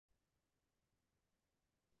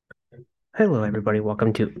Hello, everybody.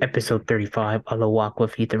 Welcome to episode 35 of the Walk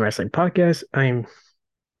with Ethan Wrestling Podcast. I'm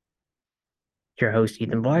your host,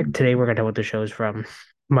 Ethan Black. Today, we're going to talk about the shows from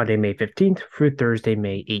Monday, May 15th through Thursday,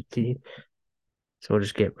 May 18th. So we'll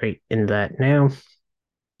just get right into that now.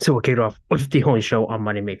 So we'll kick it off with the only show on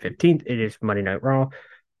Monday, May 15th. It is Monday Night Raw.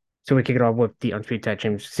 So we kick it off with the Undisputed Tag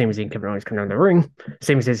Team, same as Kevin Owens coming down the ring.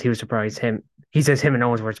 Same as he was surprised him. He says him and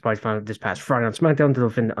Owens were surprised found this past Friday on SmackDown to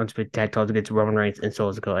defend the Undisputed Tag titles against Roman Reigns and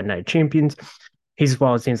Solo Sikoa at Night Champions. He's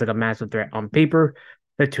while it seems like a massive threat on paper,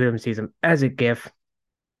 the two of them sees him as a gift.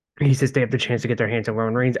 He says they have the chance to get their hands on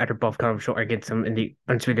Roman Reigns after both come short against him in the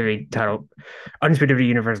Undisputed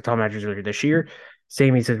Universal title matches earlier this year.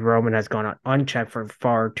 Sami says Roman has gone unchecked for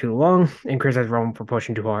far too long, and Chris has Roman for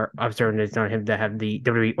pushing too hard. I'm certain it's not him to have the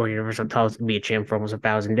WWE or Universal titles and be a champ for almost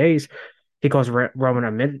 1,000 days. He calls Roman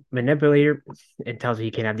a manipulator and tells him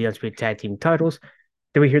he can't have the Undisputed Tag Team titles.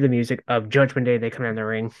 Then we hear the music of Judgment Day. They come down the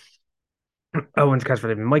ring. Owens calls for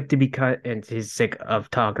the mic to be cut, and he's sick of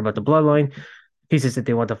talking about the bloodline. He says that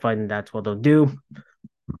they want to fight, and that's what they'll do.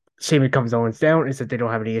 Sami comes Owens down and says they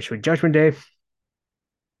don't have any issue with Judgment Day.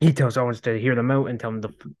 He tells Owens to hear them out and tell him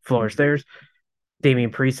the floor is theirs. Damian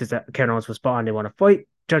Priest says that Kevin Owens will spot and they want to fight.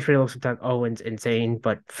 Judgment Day looks at Owens insane,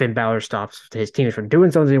 but Finn Balor stops his teams from doing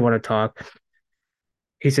something. They want to talk.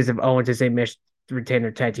 He says if Owens is a miss to retain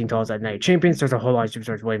their tag team titles at Night Champions, there's a whole lot of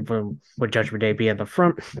superstars waiting for him with Judgment Day being at the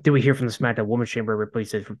front. Then we hear from the SmackDown Women's Chamber, Ripley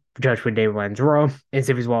says Judgment Day runs Raw. And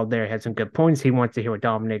Zippy's while there had some good points. He wants to hear what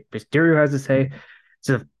Dominic Mysterio has to say.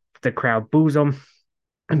 So the crowd boos him.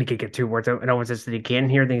 And he can get two words out. And Owens says that he can't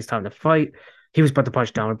hear things, time to fight. He was about to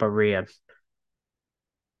punch Dominic, but Rhea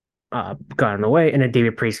got in the way. And then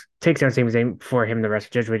David Priest takes down Sami Zayn for him. The rest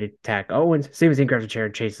of Judgment Day attack Owens. Sami Zayn grabs a chair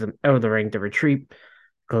and chases him out of the ring to retreat.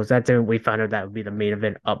 Close that down. We found out that would be the main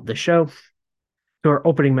event of the show. So our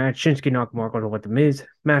opening match, Shinsuke Nakamura going to what the Miz.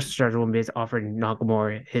 Master Stars with Miz offering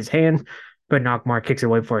Nakamura his hand, but Nakamura kicks it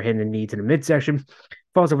away for hitting the knee to the midsection.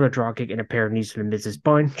 Falls over a draw kick and a pair of knees to the Miz's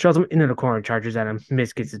spine. Shoves him into the corner and charges at him.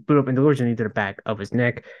 Miz gets his boot up and delivers a knee to the back of his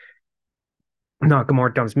neck.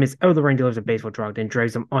 Nakamura dumps Miz out of the ring, delivers a baseball drop, then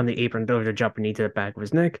drags him on the apron, delivers a jumping knee to the back of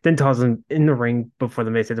his neck, then tosses him in the ring before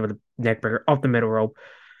the Miz hits him with a neck breaker off the middle rope.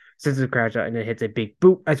 Sends the crash out and then hits a big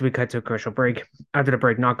boot as we cut to a commercial break. After the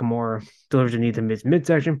break, Nakamura delivers a knee to Miz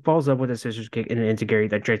midsection, falls up with a scissors kick and an enziguri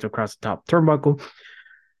that drapes across the top turnbuckle.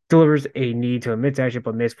 Delivers a knee to a midsection,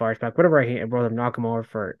 but Miz fires back with a right hand and rolls up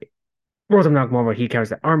Nakamura, but he counters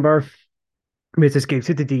the armbar. Miz escapes,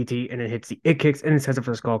 hits the DT, and then hits the it kicks and then sets up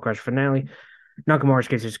for the skull crush finale. Nakamura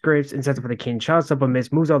escapes his scrapes and sets up for the Kinshasa, but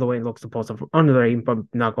Miz moves all the way and looks to pull him under the ring, but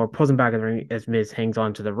Nakamura pulls him back in the ring as Miz hangs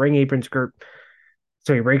onto the ring apron skirt.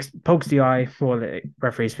 So he pokes the eye while the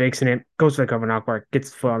referee's fixing it, goes to the cover. Nakamura gets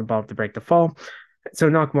the foot on the ball to break the fall. So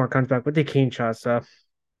Nakamura comes back with the Kinshasa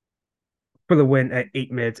for the win at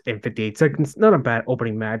 8 minutes and 58 seconds. Not a bad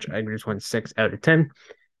opening match. I just went 6 out of 10.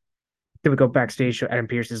 Then we go backstage. So Adam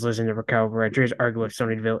Pearce is listening to Raquel Rodriguez argue with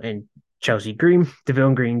Sonya Deville and Chelsea Green. Deville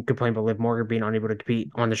and Green complain about Liv Morgan being unable to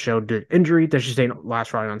compete on the show due to injury that she stayed last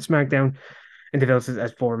Friday on SmackDown. And Deville says,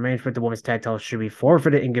 as for management, the women's tag title should be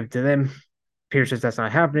forfeited and given to them. Pierce says that's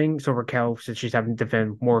not happening. So Raquel, since she's having to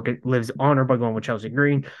defend Morgan, lives honor by going with Chelsea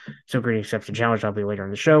Green. So Green accepts the challenge. That'll be later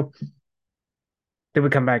in the show. Then we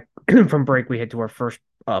come back from break. We head to our first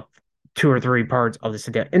 2 or 3 parts of the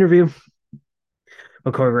sit-down interview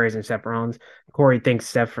with Corey Graves and Seth Rollins. Corey thanks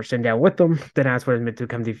Seth for sitting down with them, then asks what it meant to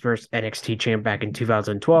become the first NXT champ back in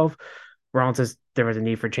 2012. Rollins says there was a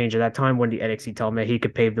need for change at that time when the NXT told him he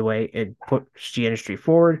could pave the way and push the industry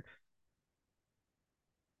forward.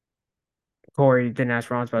 Corey then asked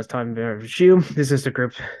Rollins about his time in the Shield. This is the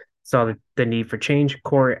group saw the need for change.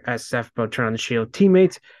 Corey asked Seth about turning on the Shield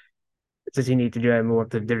teammates. Says he needs to do that and move up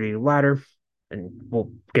the WWE ladder. And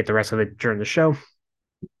we'll get the rest of it during the show.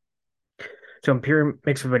 So Imperium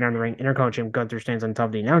makes his way down the ring. Intercontinental Champ Gunther stands on top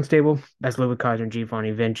of the announce table as Louis Kaiser and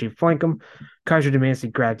Giovanni Vinci flank him. Kaiser demands the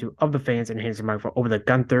gratitude of the fans and hands the microphone over to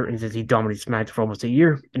Gunther and says he dominated SmackDown for almost a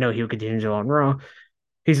year and know he will continue on Raw.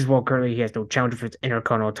 He says, well, currently he has no challenger for his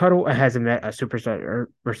Intercontinental title and hasn't met a superstar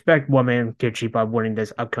respect. One man can achieve by winning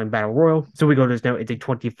this upcoming Battle Royal. So we go to this now. It's a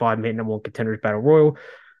 25-minute number one contenders Battle Royal.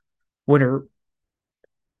 Winner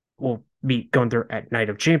will meet Gunther at Night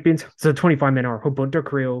of Champions. So 25-minute are Hope Del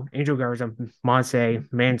Rio, Angel Garza, Monse,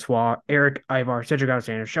 Mansois, Eric, Ivar, Cedric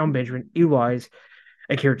Alexander, Sean Benjamin, Elias,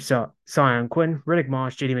 Akira Sion Quinn, Riddick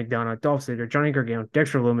Moss, JD McDonough, Dolph Ziggler, Johnny Gargano,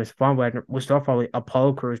 Dexter Loomis, Von Wagner, Mustafa Ali,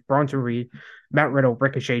 Apollo Crews, Bronson Reed, Matt Riddle,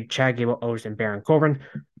 Ricochet, Chad Gable, Otis, and Baron Corbin.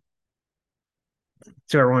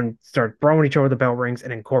 So everyone starts brawling each other with the bell rings,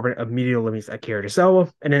 and then Corbin immediately eliminates Akira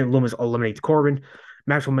Tozawa, and then Loomis eliminates Corbin.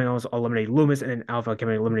 Maxwell Males eliminate Loomis, and then Alpha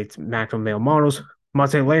Academy eliminates Maxwell Male Models.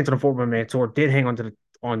 Mase lands on a 4-man sword, did hang onto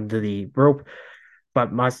the rope, but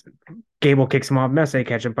Gable kicks him off. Mase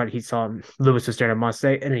catch him, but he saw Lewis was staring at Mase,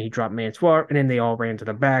 and then he dropped Mansoir, and then they all ran to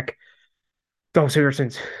the back. Dolph Ziggler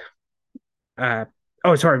since uh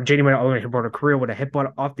oh sorry, JD might eliminate him for a career with a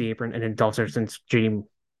headbutt off the apron, and then Dolph Ziggler since JD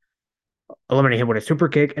eliminate him with a super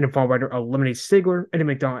kick, and then Fall Rider eliminates Ziggler, and then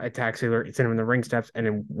McDonald attacks Ziggler, it's him in the ring steps, and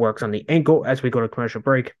then works on the ankle as we go to commercial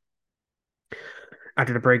break.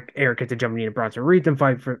 After the break, Eric gets a jump knee to Bronson Reed, then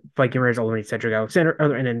Viking Raiders eliminate Cedric Alexander,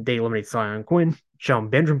 and then they eliminate Sion Quinn. Shelton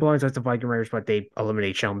Benjamin blinds the Viking Raiders, but they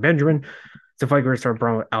eliminate Shelton Benjamin. So Viking Raiders start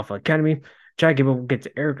brawling with Alpha Academy. Chad Gable gets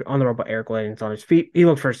Eric on the rope, but Eric lands on his feet. He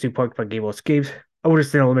looks for a suplex, but Gable escapes.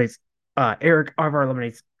 Otis then eliminates Eric. Ivar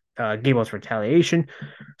eliminates Gable's retaliation.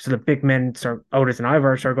 So the big men Otis and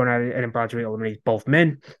Ivar start going at it, and then Bronson Reed eliminates both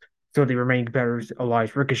men. So the remaining competitors,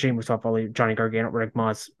 Elias Ricochet, Mustafa Ali, Johnny Gargano, Rick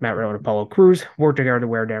Moss, Matt Riddle, and Apollo Crews, work together to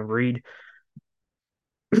wear down Reed.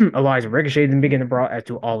 Elias and Ricochet then begin the brawl as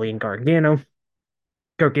to Ali and Gargano.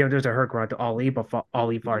 Gargano does a hurricane to Ali, but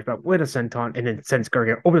Ali fires back with a senton and then sends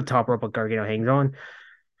Gargano over the top rope, but Gargano hangs on.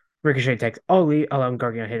 Ricochet takes Ali, allowing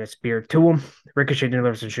Gargano to hit a spear to him. Ricochet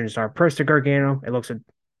delivers a shooting star press to Gargano. It looks to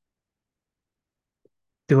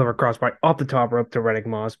deliver crossbody off the top rope to Reddick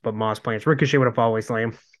Moss, but Moss plants Ricochet with a fallaway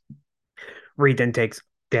slam. Reed then takes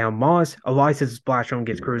down Moss. Elias hits a splash on,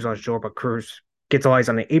 gets Cruz on shore, but Cruz gets Elias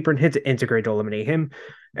on the apron, hits an integrate to eliminate him,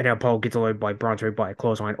 and now Paul gets eliminated by Bronson by a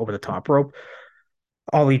clothesline over the top rope.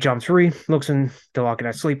 Ali jumps Reed, looks in to lock it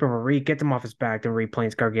at sleep over Reed, gets him off his back, then Reed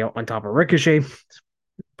plants Gargano on top of Ricochet,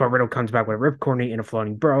 but Riddle comes back with a ripcord knee and a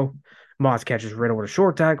floating bro. Moss catches Riddle with a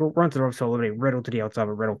short tackle, runs the ropes to eliminate Riddle to the outside,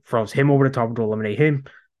 but Riddle throws him over the top to eliminate him.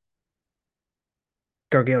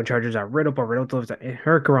 Gargano charges out Riddle, but Riddle delivers a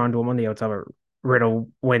hurricane to him on the outside, but Riddle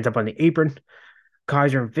winds up on the apron.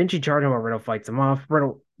 Kaiser and Vinci charge him, but Riddle fights him off.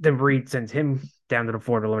 Then Reed sends him down to the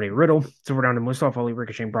floor to eliminate Riddle. So we're down to Mustafa Ali,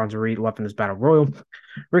 Ricochet, and Bronson Reed left in this battle royal.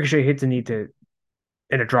 Ricochet hits a knee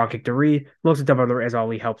and a draw kick to Reed. Looks at double as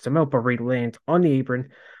Ali helps him out, but Reed lands on the apron.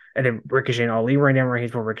 And then Ricochet and Ali ran down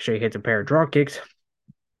range where Ricochet hits a pair of draw kicks.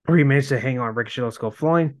 Reed manages to hang on. Ricochet lets go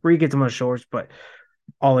flying. Reed gets him on the shoulders, but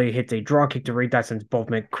Ali hits a draw kick to Reed that sends both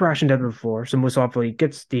men crashing down to the floor. So Mustafa Ali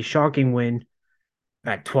gets the shocking win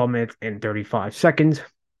at 12 minutes and 35 seconds.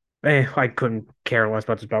 I couldn't care less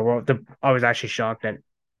about this battle. I was actually shocked that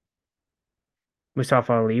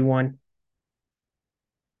Mustafa Ali won.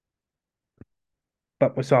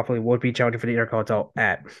 But Mustafa Ali would be challenging for the Intercontinental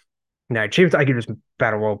at Night Champions. I give this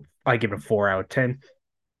battle royal, I give it a 4 out of 10.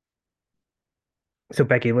 So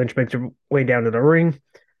Becky Lynch makes her way down to the ring.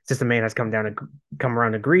 Since the man has come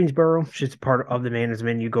around to Greensboro, she's part of the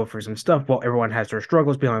management. You go for some stuff while everyone has their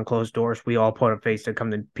struggles behind closed doors. We all put a face to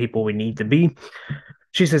come to people we need to be.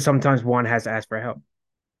 She says sometimes one has to ask for help.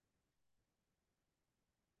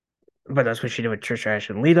 But that's what she did with Trish Stratus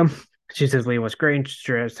and Lita. She says Lita was great.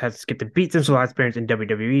 Stratus has to skip the beat since the last appearance in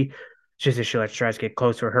WWE. She says she let Stratus get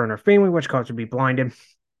close to her and her family, which caused her to be blinded.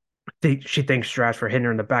 She thanks Stratus for hitting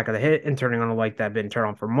her in the back of the head and turning on a light that had been turned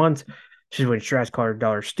on for months. She's when Stratus called her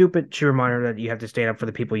daughter stupid. She reminded her that you have to stand up for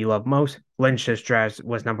the people you love most. Lynch says Stratus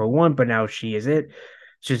was number one, but now she is it.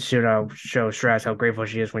 She should show Stratus how grateful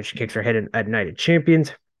she is when she kicks her head at Night of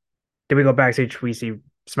Champions. Then we go backstage. We see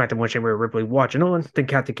SmackDown 1 Chamber Ripley watching on. Then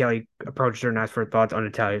Kathy Kelly approached her and asked for her thoughts on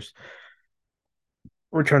Natalia's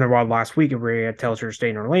return to Raw last week, and Rhea tells her to stay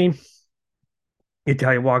in her lane.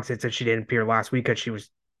 Natalia walks in and said she didn't appear last week because she was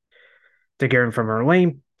to get him from her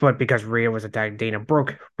lane, but because Rhea was attacking Dana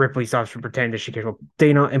Brooke, Ripley stops from pretending that she cares about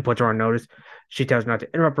Dana and puts her on notice. She tells her not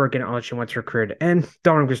to interrupt her again unless she wants her career to end.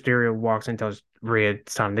 Dominic Mysterio walks in and tells Rhea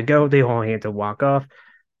it's time to go. They hold hands to walk off.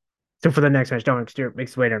 So for the next match, Dominic Mysterio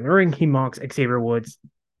makes his way down the ring. He mocks Xavier Woods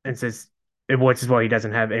and says Woods is why he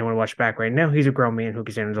doesn't have anyone to watch back right now. He's a grown man who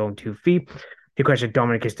can stand on his own 2 feet. He questions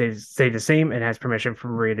Dominic can stay the same and has permission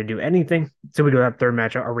from Rhea to do anything. So we go to that third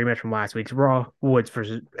match, a rematch from last week's Raw.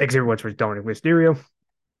 Xavier Woods versus Dominic Mysterio.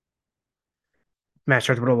 Match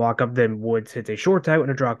starts with a lockup, then Woods hits a short out and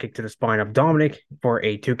a drop kick to the spine of Dominic for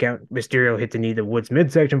a 2 count. Mysterio hits a knee to Woods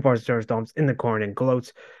midsection, fires stars Dom's in the corner and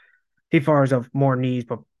gloats. He fires off more knees,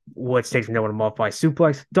 but Woods takes no one off by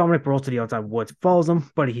suplex. Dominic rolls to the outside. Woods follows him,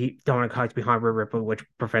 but Dominic hides behind Rhea Ripley, which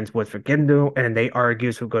prevents Woods from getting to him, and they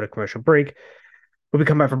argue, so we go to commercial break. When we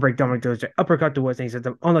come back from break, Dominic delivers an uppercut to Woods, and he sets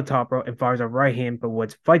him on the top rope and fires a right hand, but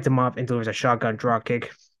Woods fights him off and delivers a shotgun drop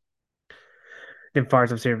kick. Then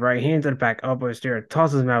fires upstairs right hand to the back elbow. Mysterio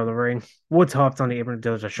tosses him out of the ring. Woods hops on the apron and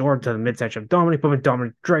delivers a short to the midsection of Dominic, but when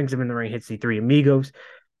Dominic drags him in the ring, hits the Three Amigos.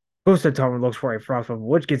 Goes to the top and looks for a frost bump.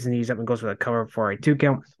 Woods gets his knees up and goes for the cover for a 2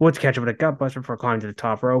 count. Woods catches with a gut buster for climbing to the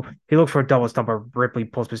top rope. He looks for a double stumper. Ripley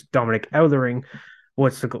pulls Dominic out of the ring.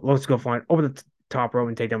 Woods looks to go flying over the top rope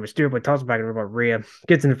and take down Mysterio, but tosses back and about Rhea.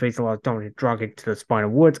 Gets in the face, allows Dominic drop kick to the spine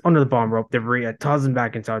of Woods under the bottom rope. Then Rhea tosses him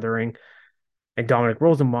back inside the ring, and Dominic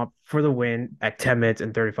rolls him up for the win at 10 minutes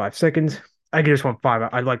and 35 seconds. I give this one 5.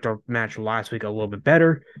 I liked our match last week a little bit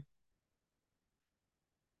better,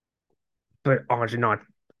 but honestly, not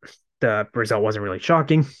the result wasn't really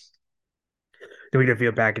shocking. Then we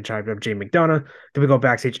reveal back in charge of Jay McDonough. Then we go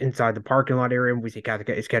backstage inside the parking lot area, and we see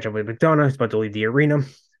Kathy is catching up with McDonough. He's about to leave the arena.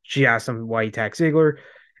 She asks him why he attacked Ziggler,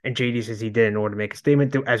 and JD says he did in order to make a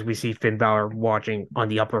statement. As we see Finn Balor watching on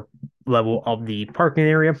the upper level of the parking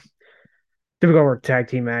area. Then we go to our tag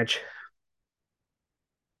team match.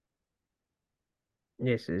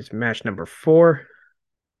 This is match number 4.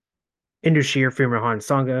 Sheer, Firmahan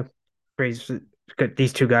Sangha.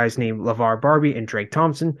 These two guys named LeVar Barbie and Drake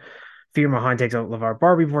Thompson. Fear Mahan takes out LeVar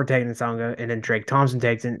Barbie before taking in Sangha, and then Drake Thompson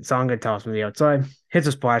takes in Sangha, tosses from the outside, hits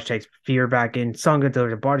a splash, takes Fear back in. Sangha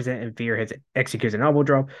delivers a body set, and Fear executes an elbow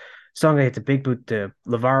drop. Sangha hits a big boot to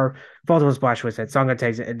LeVar, falls on a splash with that. Sangha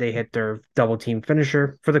takes it, and they hit their double team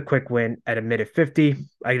finisher for the quick win at a minute 50.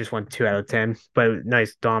 I just won 2 out of 10, but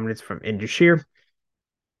nice dominance from Sheer.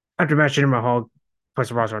 After match, Jinder Mahal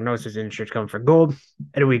plus Ross knows his industry coming for gold.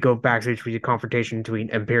 And we go backstage with the confrontation between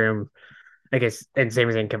Imperium, I guess, and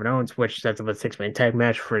Sami Zayn and Kevin Owens, which sets up a 6-man tag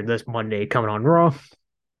match for this Monday coming on Raw.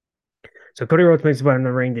 So Cody Rhodes makes about in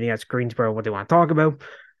the ring, then he asks Greensboro what they want to talk about.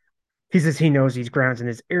 He says he knows these grounds in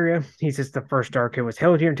his area. He says the first Dark Kid was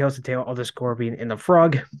held here and tells the tale of the Scorpion and the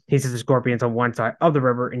Frog. He says the Scorpion's on one side of the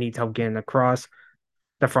river and needs help getting across.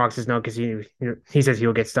 The Frog says no because he says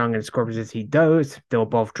he'll get stung, and the Scorpion says he does. They'll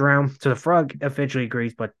both drown. So the Frog eventually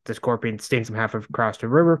agrees, but the Scorpion stings him half across the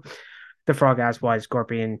river. The Frog asks why the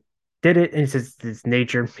Scorpion did it, and he says it's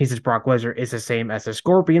nature. He says Brock Lesnar is the same as the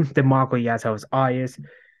Scorpion. Then Moxley asks how his eye is.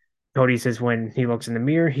 Cody says when he looks in the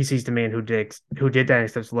mirror, he sees the man who did that and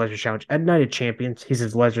accepts Lesnar's challenge at Night of Champions. He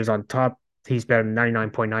says Lesnar's on top. He's better than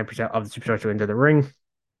 99.9% of the superstars into the ring.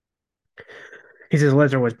 He says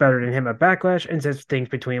Lesnar was better than him at Backlash and says things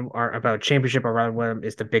between them aren't about championship or rather what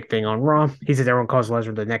is the big thing on Raw. He says everyone calls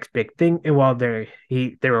Lesnar the next big thing, and while they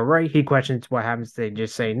were right, he questions what happens. They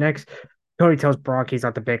just say next. Cody tells Brock he's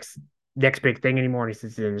not the next big thing anymore, and he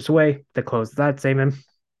says it's in his way to close that segment.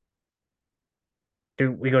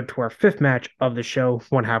 We go to our 5th match of the show.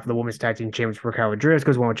 One half of the women's tag team champions Raquel Rodriguez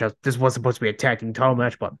goes one with Chelsea. This was supposed to be a tag team title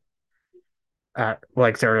match, but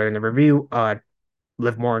like I said earlier in the review,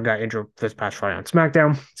 Liv Morgan got injured this past Friday on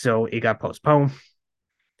SmackDown, so it got postponed.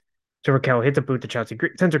 So Raquel hits a boot to Chelsea,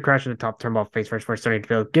 sends her crash to the top turnbuckle face first for Sunny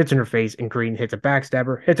Deville, gets in her face, and Green hits a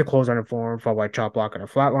backstabber, hits a clothesline on her forearm, followed by a chop block and a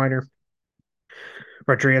flatliner.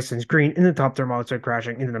 Rodriguez sends Green in the top turnbuckle, started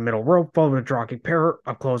crashing into the middle rope, followed with a dropkick pair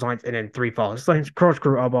of clotheslines, and then 3 follow slams,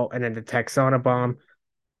 corkscrew elbow, and then the Texana bomb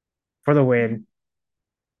for the win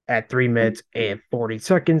at 3 minutes and 40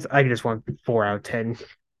 seconds. I just won 4 out of 10.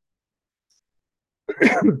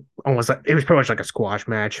 Almost like it was pretty much like a squash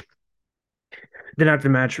match. Then after the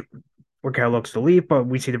match, Raquel looks to leave, but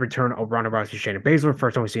we see the return of Ronda Rousey, Shayna Baszler.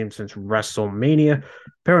 First time we see him since WrestleMania.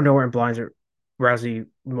 Pair nowhere and blinds her. Rousey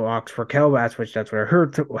mocks Raquel. That's what I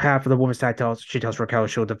heard. Half of the women's tag tells she tells Raquel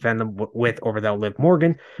she'll defend them with or without Liv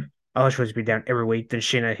Morgan. Alex was to be down every week. Then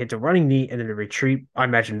Shayna hits a running knee and then a retreat. I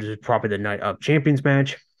imagine this is probably the Night of Champions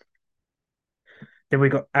match. Then we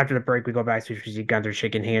go after the break. We go back to see Gunther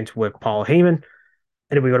shaking hands with Paul Heyman.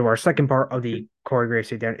 And then we go to our second part of the Corey Graves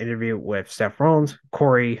sit-down interview with Seth Rollins.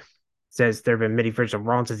 Corey says there have been many versions of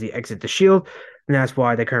Rollins as he exits the Shield, and that's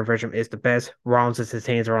why the current version is the best. Rollins says his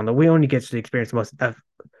hands are on the wheel, and he gets to experience the most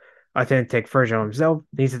authentic version of himself.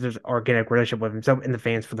 He says there's an organic relationship with himself and the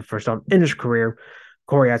fans for the first time in his career.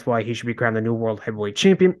 Corey asks why he should be crowned the new World Heavyweight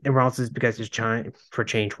Champion, and Rollins says because it's time for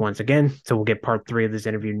change once again. So we'll get part 3 of this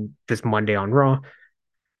interview this Monday on Raw.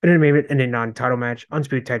 And then in a non-title match,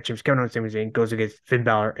 Undisputed Tag Champions Kevin Owens and Sami Zayn goes against Finn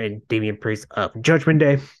Balor and Damian Priest of Judgment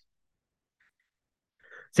Day.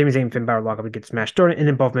 Sami Zayn and Finn Balor lock up and get smashed started, and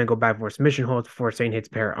then both men go back for submission holds before Zayn hits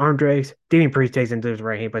a pair of arm drags. Damian Priest takes and delivers the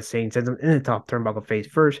right hand, but Zayn sends him in the top turnbuckle face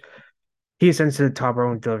first. He ascends to the top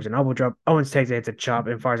row and delivers an elbow drop. Owens takes it, hits a chop,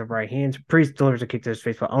 and fires up right hands. Priest delivers a kick to his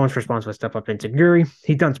face, but Owens responds with a step up into Guri.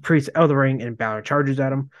 He dumps Priest out of the ring, and Balor charges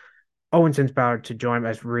at him. Owens sends Balor to join him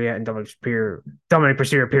as Rhea and Dominic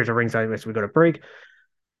Mysterio appears at ringside as we go to break.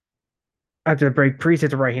 After the break, Priest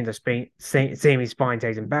hits a right hand to Sami's spine,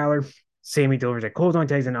 tags in Balor. Sami delivers a clothesline,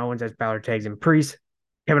 tags in Owens as Balor tags in Priest.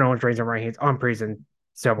 Kevin Owens drains the right hands on Priest and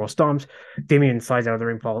several stomps. Damian slides out of the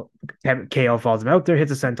ring. KO falls him out there,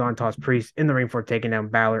 hits a senton, toss Priest in the ring for taking down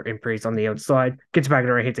Balor and Priest on the outside. Gets back in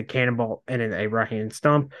the ring, hits a cannonball and then a right hand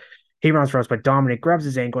stomp. He runs first, but Dominic grabs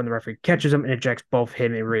his ankle and the referee catches him and ejects both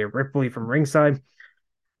him and Rhea Ripley from ringside.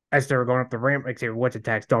 As they were going up the ramp, Xavier Woods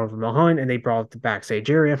attacks Dominic from behind and they brawl to the backstage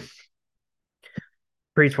area.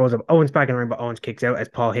 Priest rolls up Owens back in the ring, but Owens kicks out as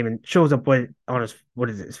Paul Heyman shows up with on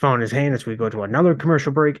his phone in his hand as we go to another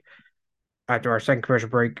commercial break. After our second commercial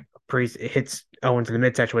break, Priest hits Owens in the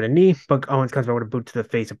midsection with a knee, but Owens comes back with a boot to the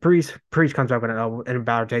face of Priest. Priest comes back with an elbow, and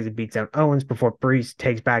Balor takes and beats down Owens before Priest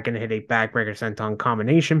takes back and hit a backbreaker senton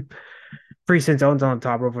combination. Priest sends Owens on the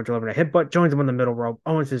top rope for delivering a headbutt, joins him on the middle rope.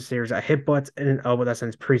 Owens is series of headbutts and an elbow that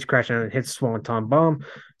sends Priest crashing and hits Swanton Bomb.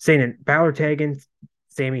 Saying Balor tagging,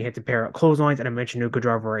 Sammy hits a pair of clotheslines and a Michinoku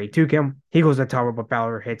driver a 2 count. He goes to the top rope, but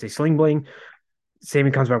Balor hits a sling blade.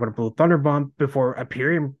 Sammy comes back with a blue thunder bomb before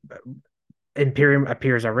Imperium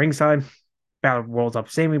appears at ringside. Balor rolls up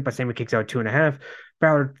Sammy, but Sammy kicks out 2.5.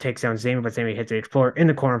 Balor takes down Sammy, but Sammy hits the Explorer in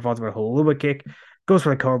the corner and falls with a Huluba kick. Goes for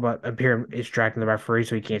the cover, but Imperium is distracting the referee,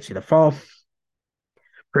 so he can't see the fall.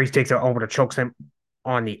 Priest takes out over the chokeslam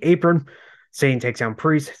on the apron. Satan takes down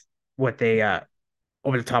Priest with a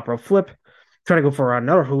over the top rope flip. Try to go for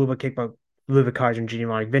another Huluba kick, but Huluba Kaiser and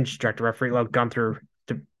Giovanni Vinci distract the referee. Gunther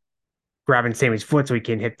to grabbing Sammy's foot so he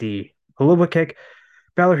can hit the Huluba kick.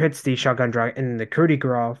 Balor hits the shotgun drag and the Coup de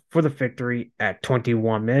Grace for the victory at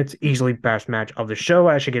 21 minutes. Easily best match of the show.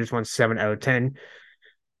 I should give this one 7 out of 10.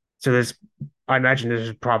 So I imagine this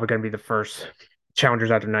is probably going to be the first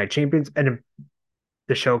challengers after Night Champions. And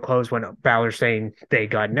the show closed when Balor saying they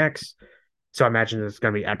got next. So I imagine this is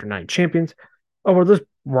going to be after Night Champions. Although this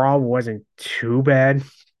Raw wasn't too bad.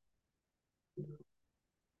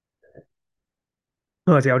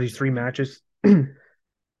 Let's see all these 3 matches.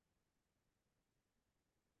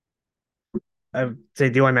 I would say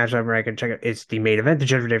the only match I can check out is the main event, the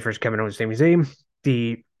Judgment Day versus Kevin Owens, Sami Zayn,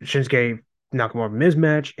 the Shinsuke Nakamura Miz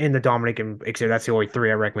match, and the Dominic and Xavier. That's the only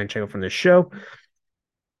 3 I recommend checking out from this show.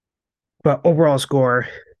 But overall score,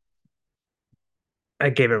 I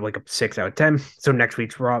gave it like a 6 out of 10. So next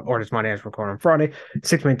week's Raw, or this Monday as recorded on Friday,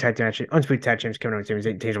 6-man tag team match, Undisputed Tag Champions Kevin Owens, Sami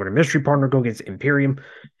Zayn, teams with a mystery partner, go against Imperium,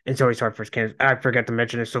 and so he started first Kansas. I forgot to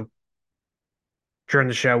mention this, so during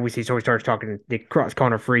the show, we see Zoe starts talking to Nick Cross,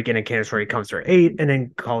 calling her freak, and then Candice Ray comes to her aid, and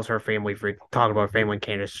then calls her family freak, talking about her family, and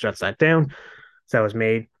Candice shuts that down. So that was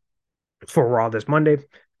made for Raw this Monday. And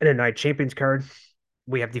then Night Champions card,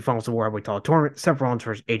 we have the Finals of the World Title Tournament, Seth Rollins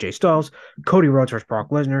versus AJ Styles, Cody Rhodes versus Brock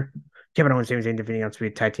Lesnar, Kevin Owens, Sami Zayn defeating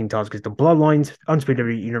Undisputed Tag Team titles against the Bloodlines, Undisputed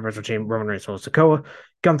WWE Universal Champion Roman Reigns versus Sikoa,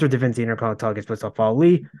 Gunther defends the Intercontinental title against Mustafa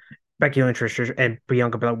Ali, Becky Lynch and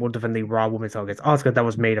Bianca Belair will defend the Raw Women's title against Asuka. That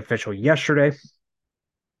was made official yesterday.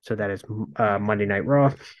 So that is Monday Night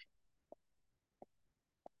Raw.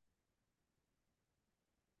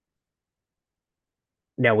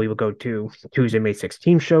 Now we will go to Tuesday, May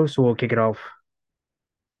 16th show. So we'll kick it off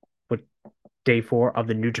with day 4 of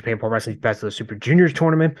the New Japan Pro Wrestling Best of the Super Juniors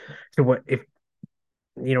tournament. So what if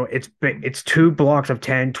it's 2 blocks of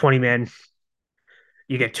 10, 20 men.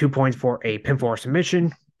 You get 2 points for a pinfall or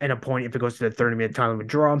submission, and a point if it goes to the 30-minute time limit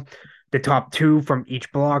draw. The top 2 from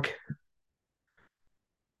each block.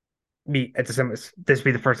 This will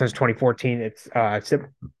be the first since 2014. It's it's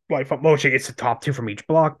the top 2 from each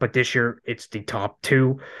block, but this year it's the top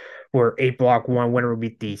 2, where A block 1 winner will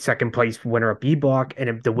meet the second place winner of B block, and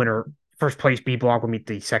if the winner first place B block will meet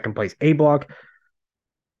the second place A block.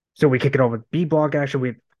 So we kick it over with B block action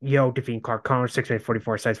with Yo defeating Clark Connors 6 minutes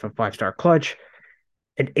 44 seconds for 5-star clutch.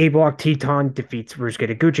 And A block Teton defeats Rusuke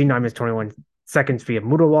Taguchi 9 minutes 21 seconds via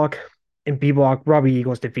Mudo lock. In B block, Robbie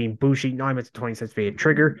Eagles defeating Bushi 9 minutes 20 seconds via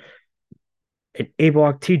trigger. In A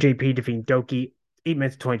block, TJP defeating Doki 8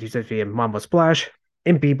 minutes 22 seconds via Mambo Splash.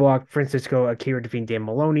 In B block, Francisco Akira defeating Dan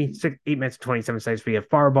Maloney 8 minutes 27 seconds via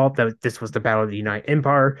Fireball. This was the Battle of the United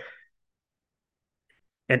Empire.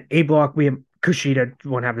 And A block, we have Kushida,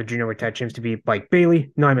 one half of the junior tag champs, to beat Mike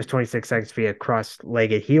Bailey 9 minutes 26 seconds via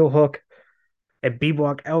cross-legged heel hook. At B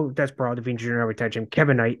block, El Desperado defeating junior tag champ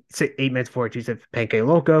Kevin Knight 8 minutes 42 seconds for Pancake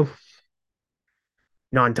Loco.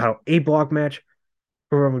 Non-title A block match.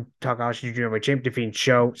 Hiromu Takahashi Jr. champ defeating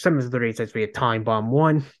Show 7 minutes 38 seconds via Time Bomb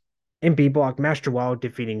 1. In B block, Master Wild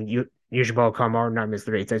defeating Yushibo Kamaru 9 minutes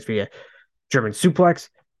 38 seconds via German Suplex.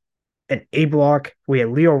 And A block, we had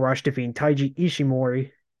Leo Rush defeating Taiji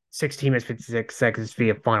Ishimori 16 minutes 56 seconds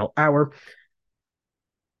via Final Hour.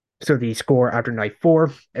 So the score after night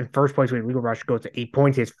 4, in first place, Leo Rush goes to 8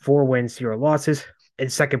 points. He has 4 wins, 0 losses. In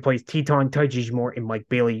second place, Teton, Taiji Ishimori, and Mike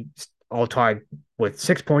Bailey all tied with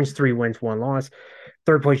 6 points, 3 wins, 1 loss.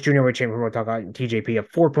 Third place, junior champion Hirotaka and TJP have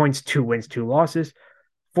 4 points, 2 wins, 2 losses.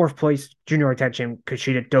 Fourth place, junior tag champ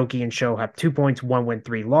Kushida, Doki, and Sho have 2 points, 1 win,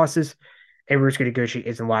 3 losses. And Rusuke Taguchi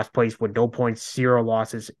is in last place with no points, 0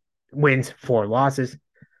 losses, wins, 4 losses.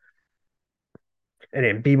 And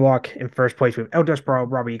then B Block in first place with Eldest Brawl,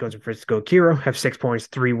 Robbie Eagles, and Francisco Kiro have 6 points,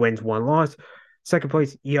 3 wins, 1 loss. Second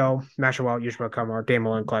place, Yo, Masha Wild, Yushima Kamar,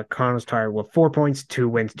 Damon, and Clark Connors tired with 4 points, 2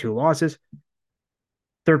 wins, 2 losses.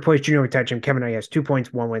 Third place, Junior Tag Kevin I has 2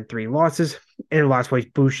 points, 1 win, 3 losses. And in last place,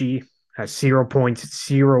 Bushi has 0 points,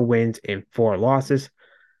 0 wins, and 4 losses.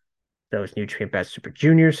 That was New Champ Best Super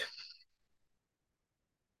Juniors.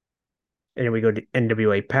 And then we go to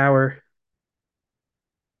NWA Power,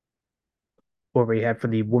 where we have for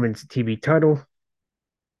the women's TV title.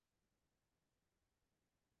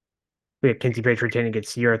 We had Kinsey Page retaining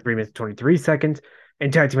against Sierra 3 minutes 23 seconds.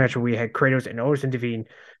 And tag team match where we had Kratos and Otis defeating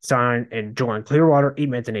Zion and Joanne Clearwater 8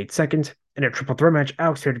 minutes and 8 seconds. In a triple threat match,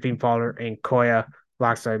 Alex here defeating Fowler and Koya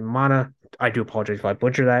Laxamana. I do apologize if I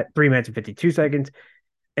butcher that. 3 minutes and 52 seconds.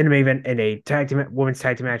 In the main event, in a women's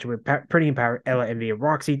tag team match with Pretty and Power, Ella Envy, and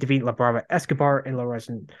Roxy defeat La Brava Escobar and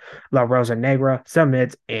La Rosa Negra 7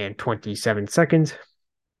 minutes and 27 seconds.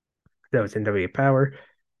 That was NWA Power.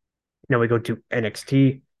 Now we go to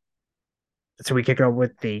NXT. So we kick it off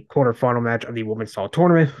with the quarterfinal match of the Women's Title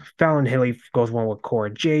Tournament. Fallon Haley goes one with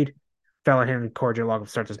Cora Jade. Fallon Haley and Cora Jade log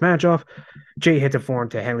starts this match off. Jade hits a forearm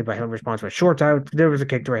to Haley, but Haley responds with a short title. There was a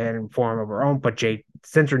kick to her head and forearm of her own, but Jade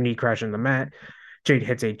sends her knee crashing on the mat. Jade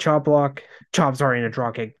hits a chop block. Chops are in a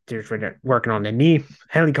draw kick. Working on the knee.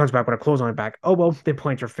 Haley comes back with a clothesline back elbow. Then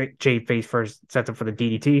plants her Jade face first, sets up for the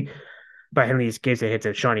DDT. But Henry escapes and hits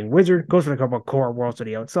a Shining Wizard. Goes for the couple. Cora whirls to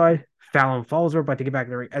the outside. Fallon follows her, but to get back to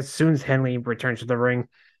the ring, as soon as Henley returns to the ring,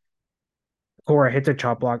 Cora hits a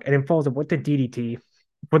chop block and then follows up with the DDT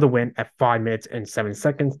for the win at 5 minutes and 7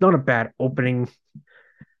 seconds. Not a bad opening.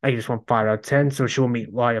 I just went 5 out of 10, so she will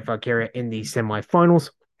meet Laya Valkyria in the semifinals.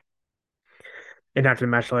 And after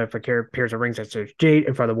the match, Laya Valkyria appears at ringside to Jade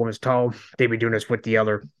in front of the women's title. They'll be doing this with the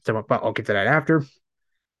other semi, but I'll get to that after.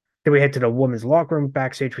 Then we head to the women's locker room.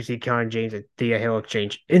 Backstage, we see Kiana James and Thea Hale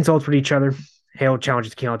exchange insults with each other. Hale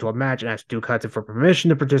challenges Kiana to a match and asks Duke Hudson for permission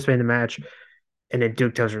to participate in the match. And then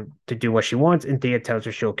Duke tells her to do what she wants, and Thea tells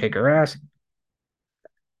her she'll kick her ass.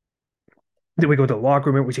 Then we go to the locker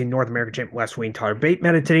room, and we see North American champ Wesley and Tyler Bate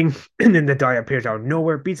meditating. And then the Dia appears out of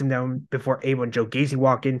nowhere, beats him down before Abel and Joe Gacy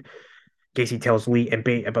walk in. Gacy tells Lee and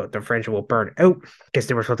Bate about their friendship will burn out. Guess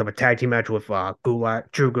they were supposed to have a tag team match with Drew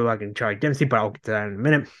Gulak, and Charlie Dempsey, but I'll get to that in a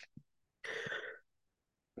minute.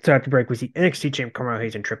 So after break, we see NXT champ Carmelo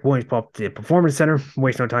Hayes and Trick Williams pop up to the Performance Center.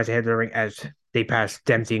 Waste no time to head to the ring as they pass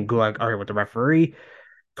Dempsey and Gulak argue with the referee.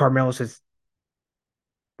 Carmelo says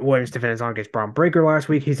Williams defended his honor against Braun Breaker last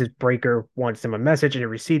week. He says Breaker wants him a message and he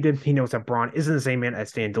received it. He knows that Braun isn't the same man as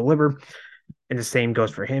Stand Deliver, and the same goes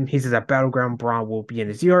for him. He says at Battleground, Braun will be in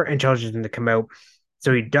his yard and challenges him to come out.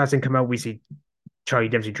 So he doesn't come out. We see Charlie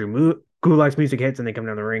Dempsey Drew Gulak's music hits and they come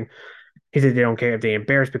down the ring. He said they don't care if they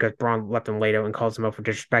embarrass because Braun left them laid out and calls him out for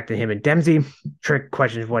disrespecting him and Dempsey. Trick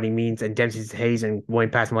questions what he means, and Dempsey says Hayes and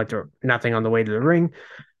Williams pass him like they're nothing on the way to the ring.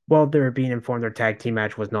 While they were being informed their tag team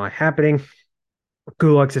match was not happening.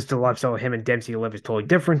 Gulak says the lifestyle of him and Dempsey live is totally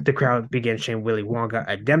different. The crowd begins chanting Willy Wonka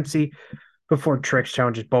at Dempsey before Trick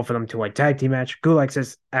challenges both of them to a tag team match. Gulak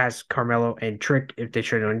says ask Carmelo and Trick if they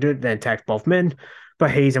should do it, then attacks both men.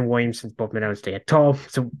 But Hayes and Williams, since both men don't stand tall,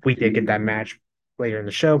 so we did get that match later in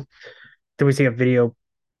the show. Then we see a video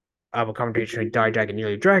of a conversation between Dijak and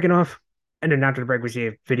Ilya Dragunov. And then after the break, we see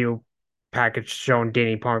a video package showing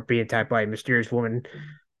Danny Palmer being attacked by a mysterious woman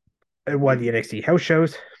at one of the NXT house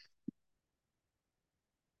shows.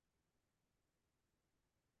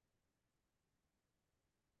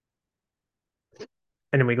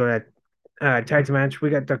 And then we go to that tag team match. We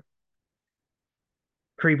got the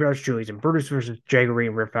Creed Brothers, Julius and Brutus versus Jaggery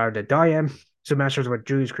and Rip Fowler to Diane. So Masters with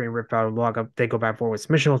Julius, Creed, and Rip Fowler log up. They go back forward with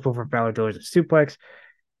submission before Fowler delivers a suplex.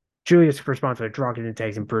 Julius responds with a dropkick and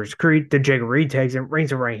tags in Brutus Creed. Then Jaggery tags in,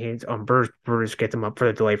 rings the right hands on Brutus. Brutus gets him up for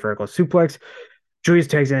the delay for a suplex. Julius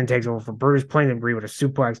tags in and tags over for Brutus, playing him with a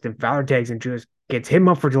suplex. Then Fowler tags in, Julius gets him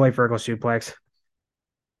up for delay for a suplex.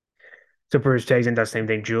 So Brutus tags in, does the same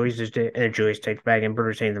thing Julius just did, and then Julius takes back and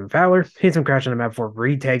Brutus tags in Fowler. Hits him crash on the mat before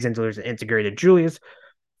Reed tags in, delivers an integrated Julius.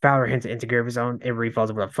 Fowler hits an integrator of his own, and Reed falls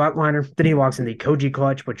over a flatliner. Then he walks in the Koji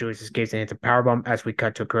clutch, but Julius escapes and hits a powerbomb as we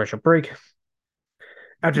cut to a commercial break.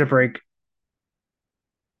 After the break,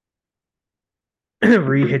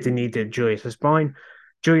 Reed hits a knee to Julius' spine.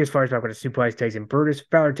 Julius fires back with a suplex, tags in Brutus.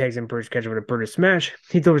 Fowler tags in Brutus, catches with a Brutus smash.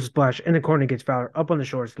 He delivers a splash in the corner, gets Fowler up on the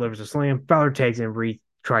shoulders, delivers a slam. Fowler tags in, Reed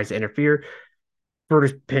tries to interfere.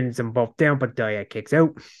 Brutus pins them both down, but Dia kicks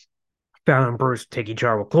out. Fallon and Bruce take each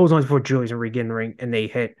other with clotheslines before Julius and Reed get in the ring, and they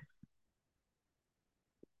hit.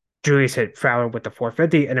 Julius hit Fallon with the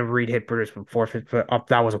 450, and then Reed hit Bruce with 450 up.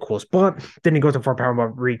 That was a cool spot. Then he goes to 4 power,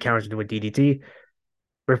 but Reed counters into a DDT.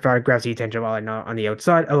 Rick Fallon grabs the attention while not on the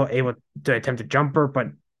outside, able to attempt a jumper, but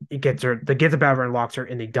he gets her, gets the battle and locks her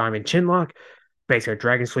in the diamond chin lock, basically a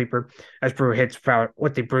dragon sleeper. As Brew hits Fallon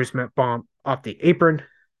with the Bruce bomb off the apron,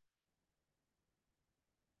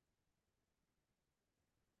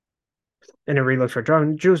 and then Reed looks for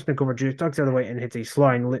John Juice, and over Juice ducks the other way and hits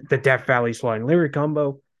the Death Valley sliding lyric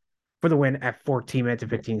combo for the win at 14 minutes and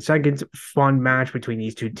 15 seconds. Fun match between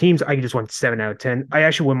these two teams. I just went 7 out of 10. I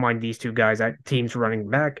actually wouldn't mind these two guys at teams running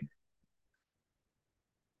back.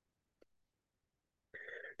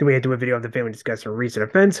 Then we had to do a video of the family discussing recent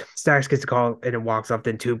events. Stacks gets a call and then walks off.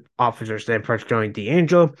 Then two officers then approach joining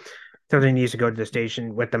D'Angelo. Something needs to go to the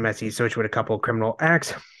station with them as he's associated with a couple of criminal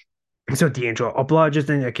acts. So D'Angelo obliges,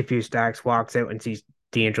 then a confused Stacks walks out and sees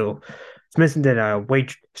D'Angelo missing. Then a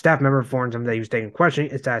wait staff member informs him that he was taking questioning.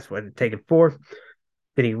 It's Stacks what taken for.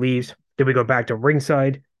 Then he leaves. Then we go back to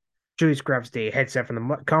ringside. Julius grabs the headset from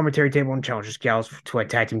the commentary table and challenges Gals to a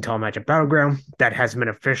tag team title match at Battleground. That hasn't been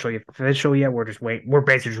official yet. We're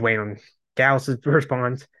basically just waiting on Gals'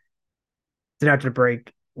 response. Then after the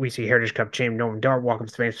break, we see Heritage Cup champion Norman Dart walk up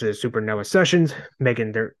to fans for the Supernova sessions,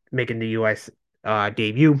 making the US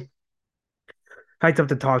debut. Heights up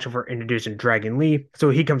the talk show for introducing Dragon Lee.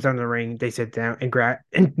 So he comes down to the ring. They sit down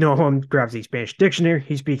and Norman grabs the Spanish dictionary.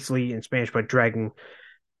 He speaks Lee in Spanish, but Dragon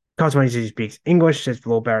consequently he speaks English, says a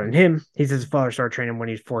little better than him. He says his father started training when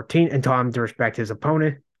he was 14 and taught him to respect his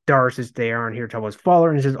opponent. Dar says they aren't here to tell his father,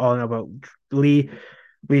 and he says all I know about Lee.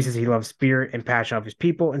 Lee says he loves spirit and passion of his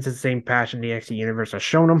people, and says the same passion the NXT universe has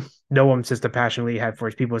shown him. No one says the passion Lee had for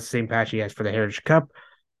his people is the same passion he has for the Heritage Cup.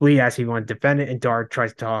 Lee asks if he wants to defend it, and Dar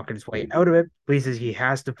tries to talk his way out of it. Lee says he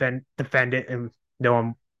has to defend it, and no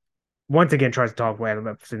one once again tries to talk away out of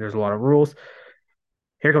it, saying there's a lot of rules.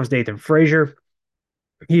 Here comes Nathan Frazier.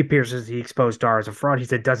 He appears as he exposed Dar as a fraud. He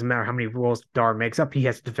said it doesn't matter how many rules Dar makes up, he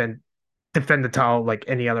has to defend the title like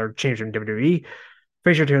any other champion in WWE.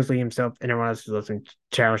 Frazier tells Lee himself and everyone else is listening to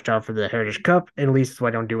challenge Dar for the Heritage Cup, and at least that's why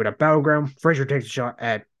I don't do it at Battleground. Frazier takes a shot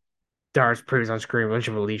at Dar's previous on-screen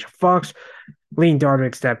relationship with Alicia Fox, leading Dar to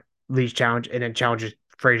accept Lee's challenge and then challenges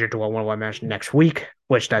Frazier to a one-on-one match next week,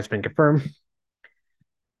 which that's been confirmed.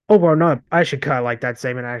 Overall, not I should kind of like that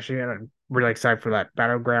segment actually, and I'm really excited for that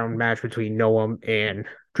Battleground match between Noam and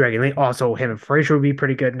Dragon Lee. Also, him and Frazier will be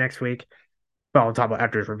pretty good next week. But I'll talk about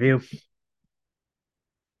after his review.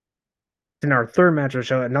 In our third match of the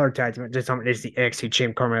show, another tag team. This time is the NXT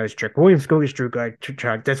champ Carmelo's Trick Williams. Go Drew Guy.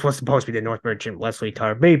 This was supposed to be the North American champ Leslie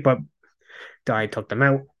Tyler Bate, but Di took them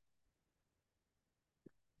out.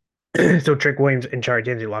 So Trick Williams and Charlie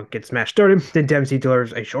Dempsey Lock gets match started. Then Dempsey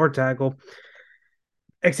delivers a short tackle.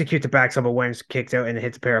 Executes the backside of Williams, kicks out and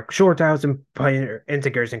hits a pair of short tackles and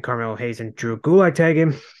integers and Carmelo Hayes and Drew Gulak tag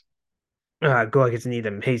him. Gulak gets a knee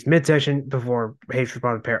to Hayes midsection before Hayes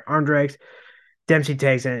responds with a pair of arm drags. Dempsey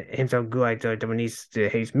tags himself Gulak to knees to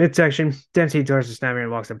Hayes midsection. Dempsey delivers the snapper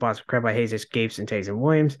and locks the boss crab by Hayes escapes and tags in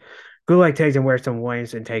Williams. Gulak tags and wears some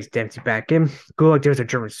Williams and tags Dempsey back in. Gulak does a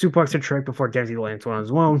German suplex to Trick before Dempsey lands one on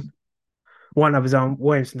his own. One of his own,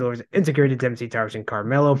 Williams delivers insecurity to Dempsey towers and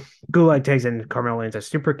Carmelo. Gulak takes in Carmelo lands a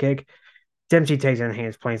super kick. Dempsey takes in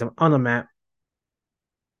hands, playing them on the mat.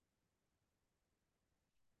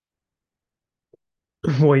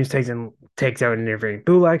 Williams takes out an interfering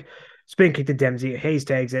Gulak. Spin kick to Dempsey. Hayes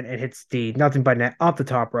tags in and hits the nothing but net off the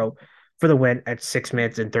top rope for the win at 6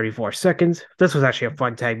 minutes and 34 seconds. This was actually a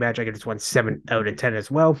fun tag match. I get this one 7 out of 10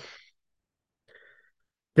 as well.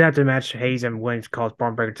 Then after the match, Hayes and Williams calls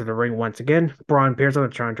Braun Breaker to the ring once again. Braun appears on the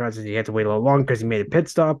Tron tries as he had to wait a little long because he made a pit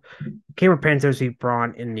stop. Camera pans to see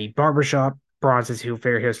Braun in the barbershop. Braun says he'll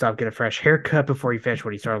stop, get a fresh haircut before he finished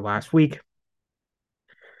what he started last week.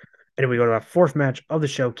 And then we go to our fourth match of the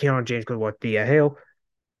show. Keanu and James go with Thea Hale.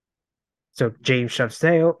 So James shoves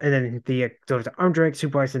Hale, and then Thea goes to arm drag,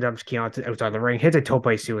 suplex and dumps Keanu outside the ring, hits a tope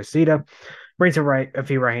suicida, brings a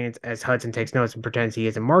few right hands as Hudson takes notes and pretends he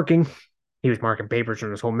isn't marking. He was marking papers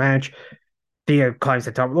during this whole match. Thea climbs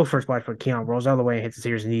the top, looks for a splash, but Keanu rolls out of the way and hits a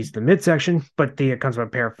series of knees to the midsection. But Thea comes with a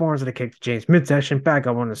pair of forearms and a kick to James' midsection, back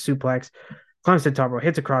up on the suplex, climbs to the top rope,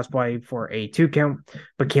 hits a crossbody for a 2 count.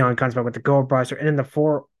 But Keanu comes back with the gold buster and then the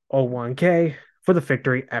 401k for the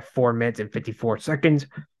victory at 4 minutes and 54 seconds.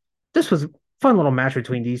 This was a fun little match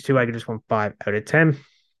between these two. I could just want 5 out of 10.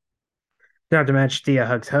 Then after the match, Thea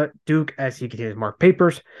hugs Duke as he continues to mark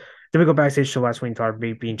papers. Then we go backstage to last week, Tyler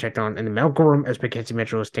being checked on in the medical room as Mackenzie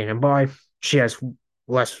Mitchell is standing by. She has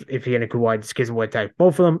less if he and a Kuwai discussion what attack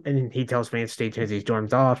both of them, and he tells fans to stay tuned as he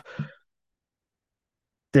storms off.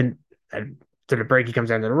 Then to the break, he comes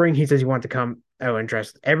down to the ring. He says he wants to come out and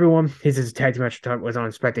dress everyone. He says his tag team match was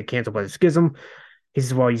unexpected, canceled by the schism. He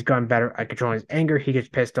says while he's gotten better at controlling his anger, he gets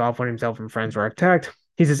pissed off when himself and friends are attacked.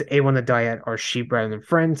 He says A1 the Diet are sheep rather than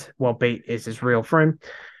friends, while Bait is his real friend.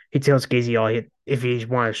 He tells Casey if he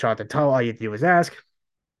wanted a shot at the title, all you have to do is ask.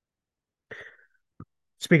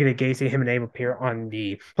 Speaking of Gacy, him and Abe appear on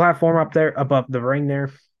the platform up there above the ring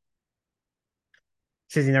there.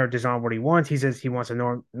 Says he never designed what he wants. He says he wants a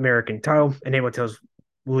North American title, and Abel tells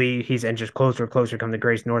Lee he's inches closer and closer to come the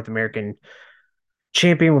greatest North American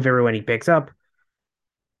champion with everyone he picks up.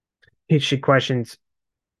 She questions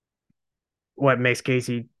what makes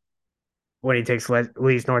Casey when he takes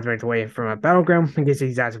Lee's North American away from a battleground. And Casey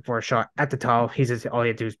he's asking for a shot at the title. He says all he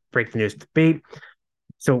had to do is break the news to Bate.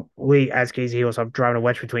 So Lee asks Casey he also driving a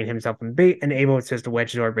wedge between himself and Bate, and Abel says the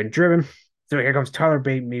wedge has already been driven. So here comes Tyler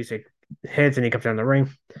Bate, music hits, and he comes down the ring.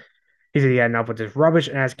 He said he had enough with this rubbish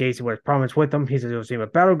and asked Gacy what his problem is with him. He says he'll see him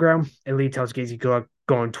at Battleground. And Lee tells Gacy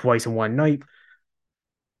going twice in one night.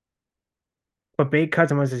 But Bate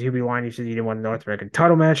cuts him and says he'll be lying. He says he didn't want a North American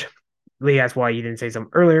title match. Lee asked why he didn't say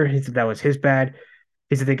something earlier. He said that was his bad.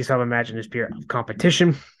 He said they could have a match in the spirit of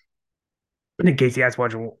competition. And then Gacy asked why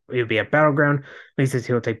he'll be at Battleground. And he says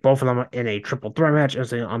he'll take both of them in a triple threat match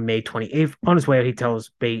on May 28th. On his way out, he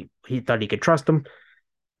tells Bate he thought he could trust him.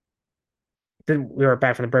 Then we were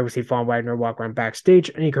back from the break. We see Von Wagner walk around backstage,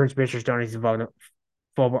 and he encourages Mr. Stone. He's involved in a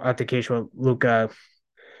full altercation with Luca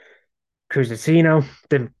Cruzicino.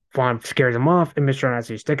 Then Von scares him off, and Mr. Stone has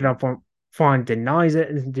to stick it up for him. Von denies it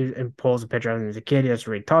and pulls a picture of him as a kid. He has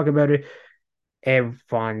to really talk about it. And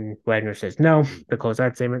Von Wagner says no to close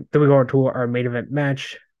that statement. Then we go to our main event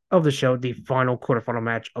match of the show, the final quarterfinal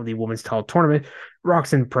match of the women's title tournament.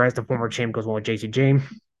 Roxanne Perez, the former champ, goes on with JC James.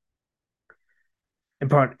 And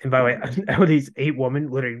by the way, out of these 8 women,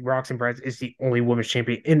 literally Roxanne Perez is the only women's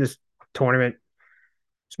champion in this tournament.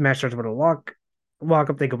 This match starts with a lock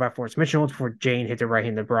up. They go back for a submission holds before Jane hits a right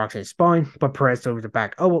hand to Roxanne's spine, but Perez over the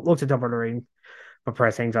back looks at double the ring, but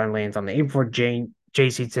Perez hangs on, lands on the apron before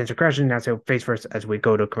JC sends a crash, and that's how face first as we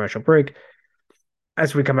go to a commercial break.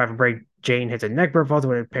 As we come back from break, Jane hits a neck break, falls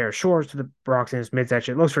with a pair of shorts to the Roxanne's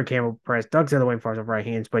midsection. Looks for a camel. Perez ducks the other way and falls with right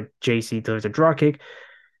hands, but JC delivers a draw kick.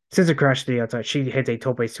 Since it crashed to the outside, she hits a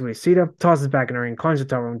tope suicida, tosses back in the ring, climbs the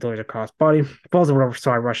top rope, and delivers a cross body, falls over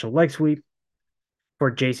side Russian leg sweep,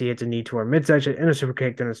 where JC hits a knee to her midsection, and a super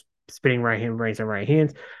kick, then a spinning right hand, brains and right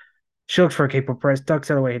hands. She looks for a kick, but Perez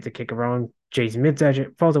ducks out of the way, hits a kick around JC's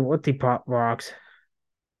midsection, falls over with the pop rocks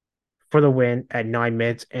for the win at 9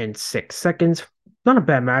 minutes and 6 seconds. Not a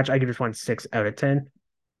bad match. I give this one 6 out of 10.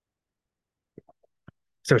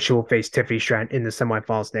 So she will face Tiffany Stratton in the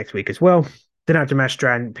semifinals next week as well. Then after match,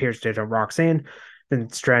 Stratton appears to Roxanne. Then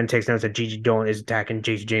Stratton takes notice that Gigi Dolan is attacking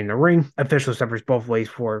JC Jane in the ring. Official suffers both ways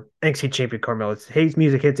for NXT champion Carmelo Hayes.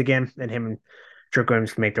 Music hits again, and him and Trick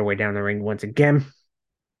Williams can make their way down the ring once again.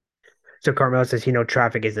 So Carmelo says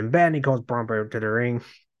traffic isn't bad, and he calls Braun Breaker to the ring.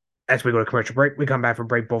 As we go to commercial break, we come back from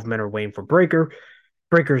break. Both men are waiting for Breaker.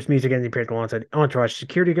 Breaker's music ends appears alongside entourage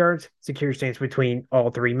security guards. Security stands between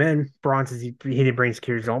all 3 men. Braun says he didn't bring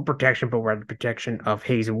security's own protection, but rather the protection of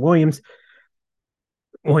Hayes and Williams.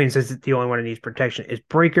 Williams says that the only one who needs protection is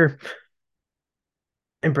Breaker.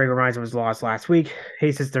 And Breaker reminds him of his loss last week.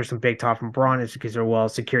 Hayes says there's some big talk from Braun. It's because there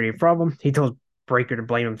was security problem. He tells Breaker to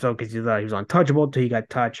blame himself because he thought he was untouchable until he got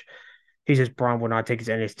touched. He says Braun will not take his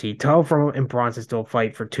NXT title from him, and Braun says they'll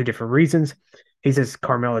fight for 2 different reasons. He says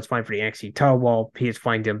Carmelo is fine for the NXT title, while he is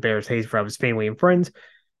fine to embarrass Hayes for his family and friends.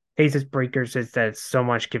 Hayes says Breaker says that it's so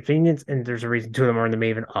much convenience, and there's a reason 2 of them are in the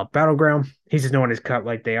main event of Battleground. He says no one is cut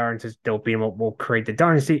like they are, and says they'll beat him up, will create the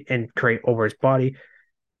dynasty and create over his body.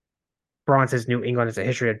 Braun says New England has a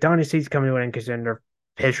history of dynasties coming to an end because their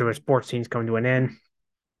history with sports teams coming to an end.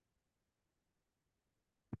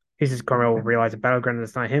 He says Carmelo will realize the Battleground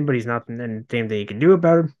is not him, but he's not anything that he can do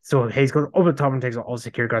about it. So Hayes goes over the top and takes all the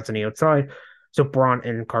security guards on the outside. So Braun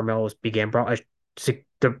and Carmelo began brawl.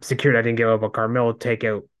 The security didn't give up, but Carmelo take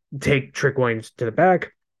Trick Williams to the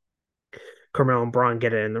back. Carmelo and Braun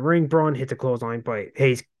get it in the ring. Braun hits a clothesline, but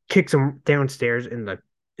Hayes kicks him downstairs in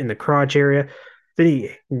the crotch area. Then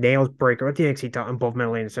he nails Breaker with the NXT title, and both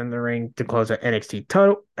men land in the ring to close out NXT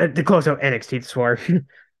title. To close out NXT, sorry.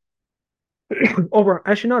 Overall,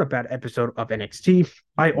 actually not a bad episode of NXT.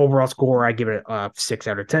 Overall score, I give it a 6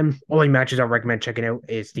 out of 10. Only matches I recommend checking out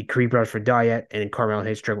is the Creed Brothers for Diet and Carmelo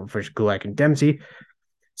Hayes struggle versus Gulak and Dempsey.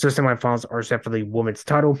 So semifinals are set for the women's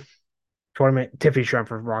title tournament. Tiffany Stratton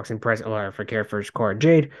for Roxanne Perez, Lara for Care versus Cora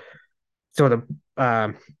Jade. So the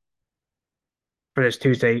for this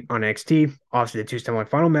Tuesday on NXT, obviously the 2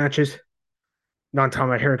 semifinal matches.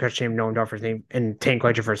 non-Tournament Haircut Shame, no one offers name, and Tank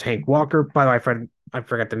Legend versus Hank Walker. By the way, I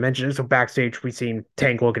forgot to mention it. So backstage, we seen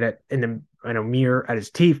Tank looking at in a mirror at his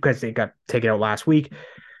teeth because they got taken out last week,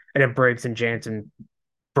 and then Briggs and Jansen,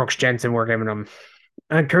 Brooks Jensen were giving them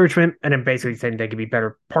encouragement, and then basically saying they could be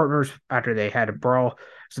better partners after they had a brawl.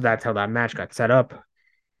 So that's how that match got set up.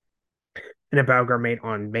 And then Battleground made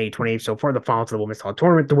on May 28th. So for the finals of the Women's Hall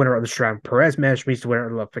Tournament, the winner of the Stroud Perez match meets the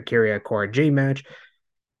winner of the Fakiria Cora J match.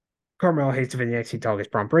 Carmel Hayes defending the NXT title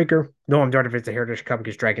against Braun Breaker. Noam Dar defends the Heritage Cup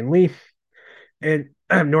against Dragon Lee. And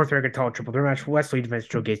North American title triple threat match. Wesley defends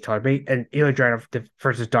Joe Gates Tyler Bate. And Eli Dragunov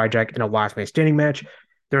versus Dijak in a last man standing match.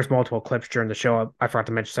 There's multiple clips during the show. I forgot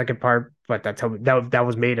to mention the second part, but that's how that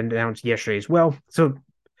was made and announced yesterday as well. So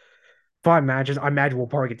 5 matches. I imagine we'll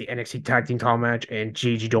probably get the NXT tag team title match and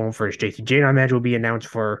Gigi Dolan versus JC Jane. I imagine will be announced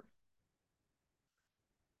for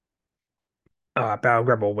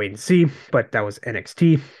Battleground. We'll wait and see. But that was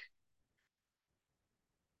NXT.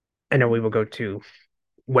 And then we will go to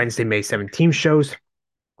Wednesday, May 17th shows.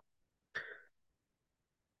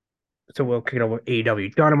 So we'll kick it over with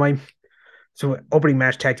AEW Dynamite. So opening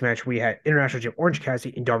match, tag team match, we had International Champ Orange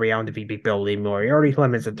Cassidy and Darby Allin defeat Big Bill Lee Moriarty,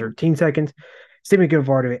 11 minutes and 13 seconds. Stephen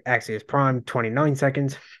Guevara to Axios Prime, 29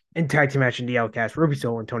 seconds. And tag team match in the Outcast, Ruby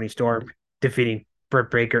Soho and Tony Storm defeating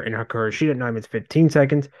Britt Baker and Hikaru Shida at 9 minutes 15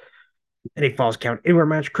 seconds. And a falls count anywhere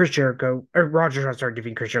match, Roger started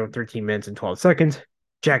defeating Chris Jericho 13 minutes and 12 seconds.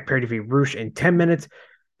 Jack Perry defeated Roosh in 10 minutes.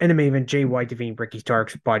 And the main event, Jay White defeating Ricky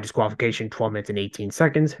Starks by disqualification, 12 minutes and 18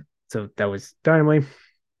 seconds. So that was Dynamite.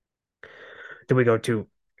 Then we go to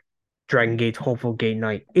Dragon Gate Hopeful Gate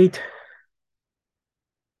Night 8.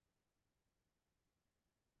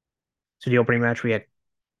 So the opening match, we had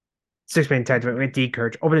 6-man tag team with D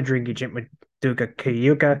Courage over the Dragon Gate Gym with Yuki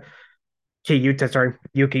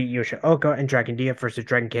Yoshioka, and Dragon Dia versus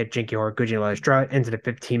Dragon Kid, Jinky Horiguchi, and Ladder ends in a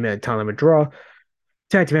 15-minute time limit draw.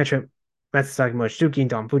 Tag team match with Matsutake Mochizuki and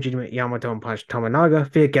Don Fuji Yamato and Punch Tamanaga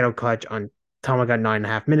via Ghetto Clutch on Tamaga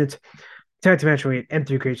 9.5 minutes. Tag team match with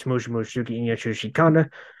M3 creates Mochizuki and Yoshishi Kanda,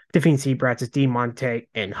 defeating C Brats D Monte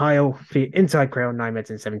and Hayo via Inside Cradle 9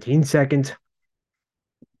 minutes and 17 seconds.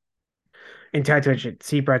 In tag match,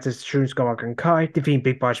 C Brats Shun Skywalker and Kai, defeating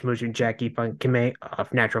Big Boss Musu and Jackie on Kame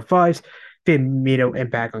of Natural Fives, via Mito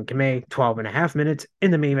and back on Kame 12.5 minutes.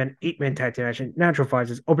 In the main event, 8-man tag team match, Natural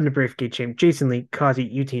Fives is open the briefcase champ Jason Lee,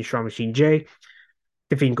 Kazi, UT Strong Machine J,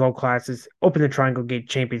 defeating gold classes, open the Triangle Gate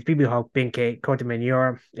champions BB Hulk, Benkei, Kota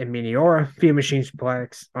Miniora, and Miniora via Machine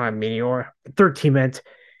Suplex on Miniora, 13 minutes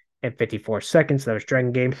and 54 seconds. That was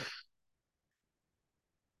Dragon Game.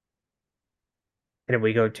 And then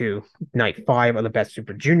we go to night 5 of the Best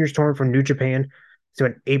Super Juniors tournament from New Japan. So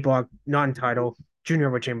an A-block, non-title, Junior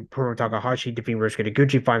World Champion Puro Takahashi defeating Ryosuke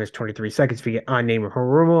Taguchi 5 minutes 23 seconds via unnamed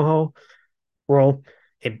Hiromu roll.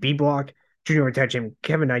 In B-block, Junior World Tag Champion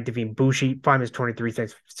Kevin Knight defeating Bushi 5 minutes 23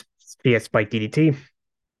 seconds via Spike DDT.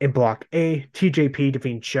 In block A, TJP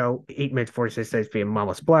defeating Show 8 minutes 46 seconds via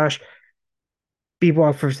Mama Splash. B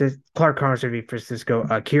block versus Clark Connors defeating Francisco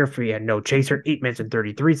Akira via No Chaser 8 minutes and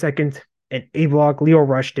 33 seconds. And A block,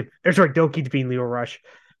 Doki defeating Leo Rush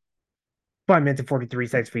 5 minutes and 43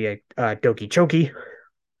 seconds via Doki Choki.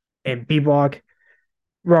 And B block,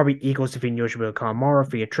 Robbie Eagles defeating Yoshimura Kamara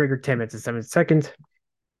via Trigger 10 minutes and 7 seconds.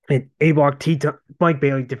 And A block, Mike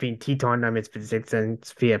Bailey defeating Teton 9 minutes 56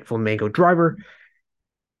 seconds via Flamengo Driver.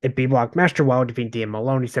 And B block, Master Wild defeating DM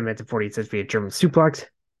Maloney 7 minutes and 48 seconds via German Suplex.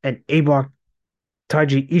 And A block,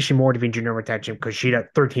 Taiji Ishimori defeating Junior Tag Champ Kushida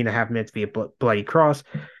 13.5 minutes via Bloody Cross.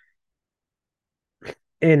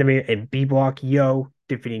 And in B block, Yo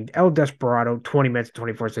defeating El Desperado 20 minutes and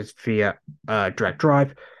 24 seconds via direct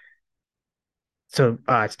drive. So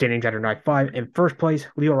standings after night 5. In first place,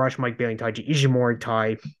 Leo Rush, Mike Bailey, and Taiji Ishimori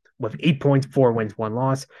tie with 8 points, 4 wins, 1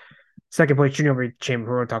 loss. Second place, Junior Champ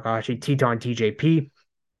Hiro Takahashi, Teton TJP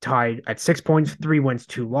tied at 6 points, 3 wins,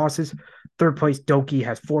 2 losses. Third place, Doki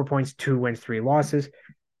has 4 points, 2 wins, 3 losses.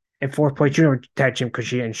 In fourth place, Junior Tag Champ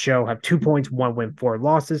Kushida and Sho have 2 points, 1 win, 4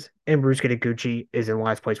 losses. And Ryusuke Taguchi is in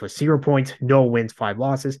last place with 0 points, no wins, 5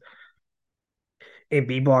 losses. In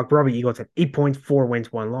B block, Robbie Eagles have 8 points, 4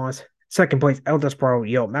 wins, 1 loss. Second place, El Desperado,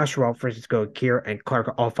 Yo, Master Ralph, Francisco Akira, and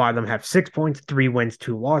Clark. All 5 of them have 6 points, 3 wins,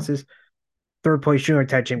 2 losses. Third place, Junior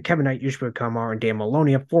Tag Champ Kevin Knight, Yushua Kamar, and Dan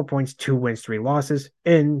Maloney have 4 points, 2 wins, 3 losses.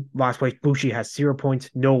 In last place, Bushi has 0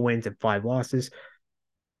 points, no wins, and 5 losses.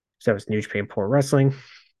 So that was New Japan Pro Wrestling.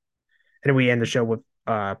 And then we end the show with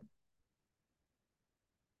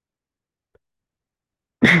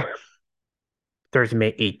Thursday,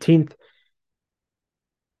 May 18th.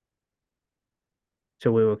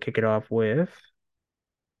 So we will kick it off with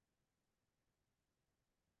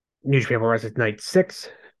New Japan Pro Wrestling Night 6.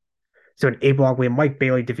 So in A block, we have Mike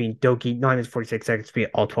Bailey defeating Doki 9 minutes 46 seconds via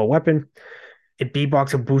all 12 weapon. In B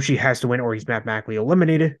box, Ibushi has to win or he's mathematically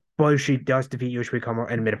eliminated. Ibushi does defeat Yoshimi Kamo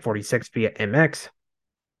in a minute 46 via MX.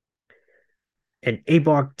 In A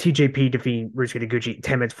block, TJP defeating Ryusuke Taguchi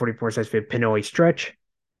 10 minutes 44 seconds via Pinoy stretch.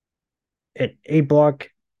 In in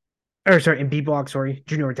B block,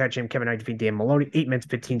 Junior Tachim Kevin Knight defeating Dan Maloney 8 minutes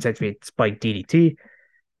 15 seconds via Spike DDT.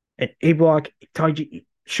 In A block, Taiji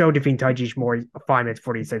Show defeating Taiji Ishimori 5 minutes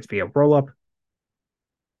 40 seconds via roll up.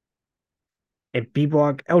 In B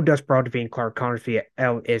block, El Desperado defeating Clark Connors via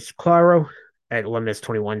El Es Claro at 11 minutes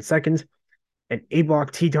 21 seconds. And A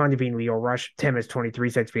block, Teton defeating Leo Rush 10 minutes 23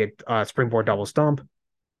 seconds via springboard double stomp.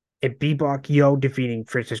 In B block, Yo defeating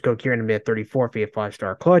Francisco Kira in a minute 34 via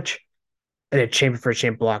 5-star clutch. And then champion for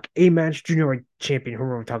champ block A match, Junior champion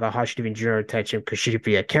Hiromu Takahashi defeating Junior tag champ Kushida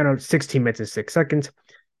via countout 16 minutes and 6 seconds.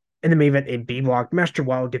 In the main event in B block, Master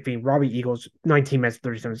Wild defeating Robbie Eagles 19 minutes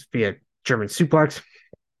 30 seconds via German suplex.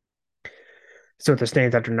 So the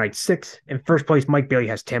stands after night 6. In first place, Mike Bailey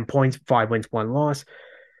has 10 points, 5 wins, 1 loss.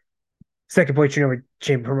 Second place, Junior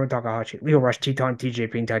champion Hiromu Takahashi, Leo Rush, Teton,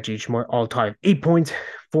 TJP, and Taiji Ishimori all tied 8 points,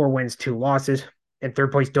 4 wins, 2 losses. In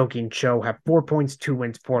third place, Doki and Show have 4 points, 2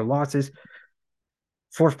 wins, 4 losses.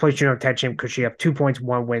 Fourth place, Junior tag champ Kushida have 2 points,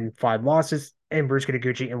 1 win, 5 losses. And Bruce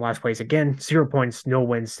Kitaguchi in last place again, 0 points, no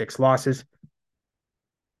wins, 6 losses.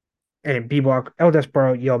 And in B block, El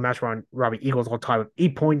Desperado, Yo, Masteron, Robbie Eagles all tied with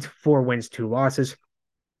 8 points, 4 wins, 2 losses.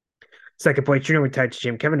 Second place, Junior tag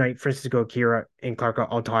champ Kevin Knight, Francisco Akira, and Clark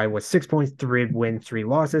all tied with 6 points, 3 wins, 3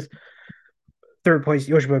 losses. Third place,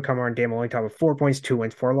 Yoshimoto Kamaru and Damo only tied with 4 points, 2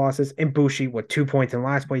 wins, 4 losses. And Bushi with 2 points in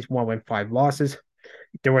last place, 1 win, 5 losses.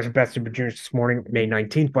 There was a best Super Juniors this morning, May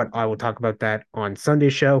 19th, but I will talk about that on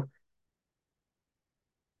Sunday's show.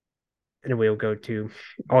 And then we'll go to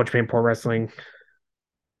All Japan Pro Wrestling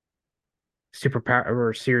Super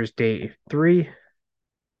Power Series Day 3.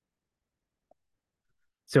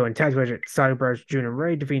 So in tag match, Saito Brothers Junior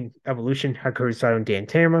Ray defeating Evolution, Hakuru Saito and Dan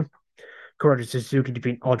Tama. Kota Suzuki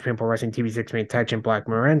defeating All Japan Pro Wrestling TV 6-man tag champ Black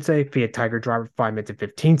Morense via Tiger Driver 5 minutes and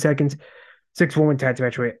 15 seconds. 6-woman tag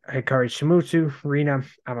match with Hikari Shimizu, Rina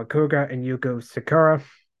Amakuga, and Yuko Sakura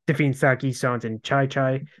defeating Saki Sons and Chai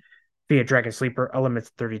Chai via Dragon Sleeper 11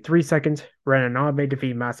 minutes 33 seconds. Ren Abe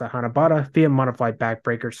defeating Masa Hanabata via Modified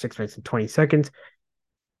Backbreaker 6 minutes and 20 seconds.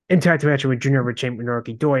 In tag match with Junior Champ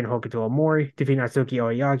Minoruki Doi and Hokuto Omori defeating Atsuki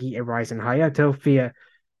Oyagi and Ryzen Hayato via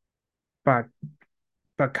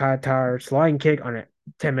Bakatar sliding kick on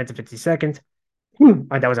 10 minutes and 50 seconds.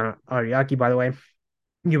 That was on Oyagi, by the way.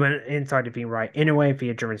 You went inside defeating Rai Inoue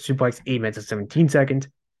via German suplex 8 minutes and 17 seconds.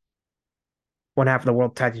 One half of the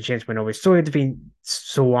World Tag Team Champions went over Soya defeating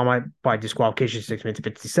Sawama by disqualification 6 minutes and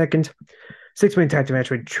 50 seconds. 6-man tag team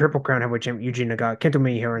match with Triple Crown Heavyweight Champ Yuji Nagata, Kento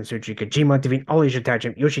Miyahara, and Suji Kojima defeating All Asia Tag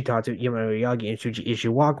Champ Yoshitatsu, Yamato Yagi, and Suji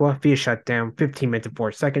Ishiwakwa via shutdown 15 minutes and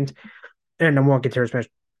 4 seconds. And number one contenders match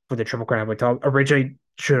for the Triple Crown Heavyweight title. Originally,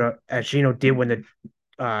 Ashino did win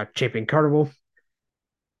the Champion Carnival,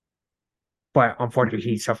 but unfortunately,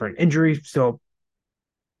 he suffered an injury. So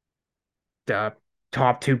the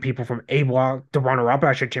top 2 people from A block, the runner-up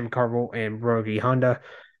actually Champion Carnival and Rogi Honda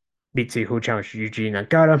beat who challenged Yuji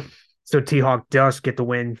Nagata. So T-Hawk does get the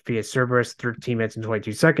win via Cerberus, 13 minutes and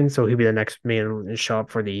 22 seconds. So he'll be the next man in the shop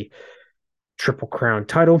for the Triple Crown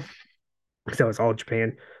title. So it's All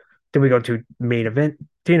Japan. Then we go to main event.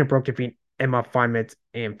 Dana Brooke defeating Emma 5 minutes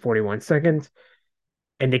and 41 seconds.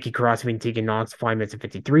 And Nikki Cross defeating Tegan Knox 5 minutes and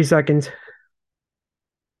 53 seconds.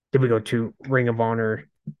 Then we go to Ring of Honor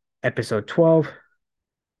episode 12.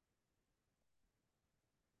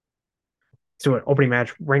 So an opening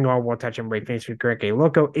match, Ring of Honor World Touch and Ray finished with Greg A.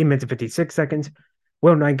 Loco, 8 minutes and 56 seconds.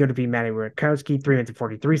 Will Knight go to be Matty Rakowski, 3 minutes and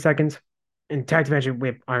 43 seconds. And tag team match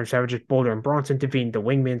with Iron Savages, Boulder and Bronson defeating the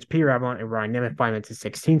Wingmans, Peter Avalon and Ryan Nemeth, 5 minutes and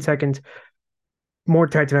 16 seconds. More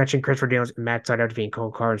tag team action, Christopher Daniels and Matt Sydal defeating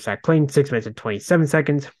Cole Carr and Zach Plain, 6 minutes and 27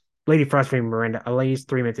 seconds. Lady Frost defeating Miranda Alays,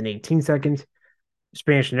 3 minutes and 18 seconds.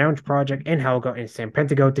 Spanish Announce Project and Helga and Sam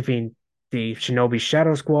Pentago defeating the Shinobi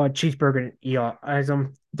Shadow Squad, Cheeseburger and Ea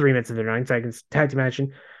Izum, 3 minutes and 39 seconds. Tag team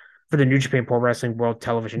action for the New Japan Pro Wrestling World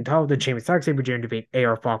Television title. The Champion Zack Sabre Jr. defeat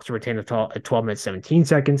AR Fox to retain the title at 12 minutes 17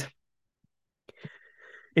 seconds.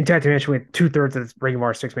 In tag team match with 2/3 of the Ring of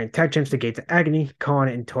Honor 6-man tag champs, the Gates of Agony, Khan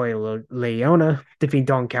and Toya Leona defeat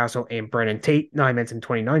Don Castle and Brandon Tate, 9 minutes and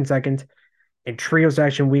 29 seconds. In trios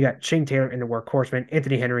action, we got Shane Taylor and the Workhorsemen,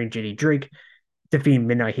 Anthony Henry and JD Drake defeating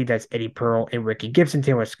Midnight Heat, that's Eddie Pearl and Ricky Gibson,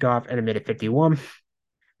 Taylor Scoff at a minute 51.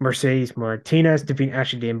 Mercedes Martinez defeating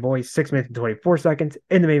Ashley Dan Boy, 6 minutes and 24 seconds.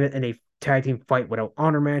 In the main event, in a tag team fight without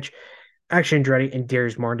honor match, Action Andretti and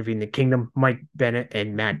Darius Martin defeating the Kingdom, Mike Bennett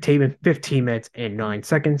and Matt Taven, 15 minutes and 9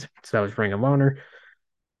 seconds. So that was Ring of Honor.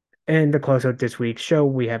 And to close out this week's show,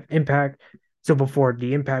 we have Impact. So before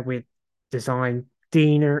the Impact, we had Design,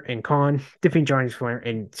 Diener, and Khan defeating Johnny Flair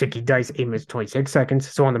and Sicky Dice, 8 minutes 26 seconds.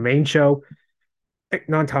 So on the main show,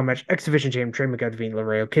 non-title match, X Division Champion Trey McGuire defeating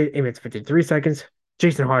Laredo Kid, 8 minutes 53 seconds.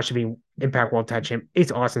 Jason Hodge defeating Impact World Tag Champ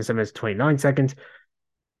Ace Austin, 7 minutes 29 seconds.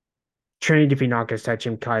 Trinity defeating Knockouts Tag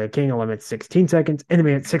Champ Kaya King, 11 minutes 16 seconds. And the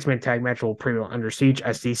 6-minute tag match will preview Under Siege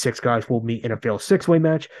as these 6 guys will meet in a fatal 6-way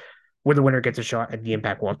match, where the winner gets a shot at the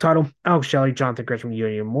Impact World title. Alex Shelley, Jonathan Gresham,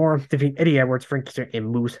 Union Moore defeat Eddie Edwards, Frank Kister, and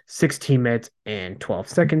Moose, 16 minutes and 12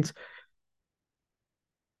 seconds.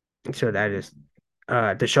 So that is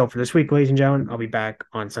the show for this week, ladies and gentlemen. I'll be back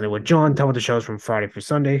on Sunday with John. Tell what the shows from Friday for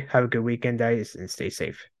Sunday. Have a good weekend, guys, and stay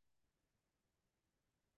safe.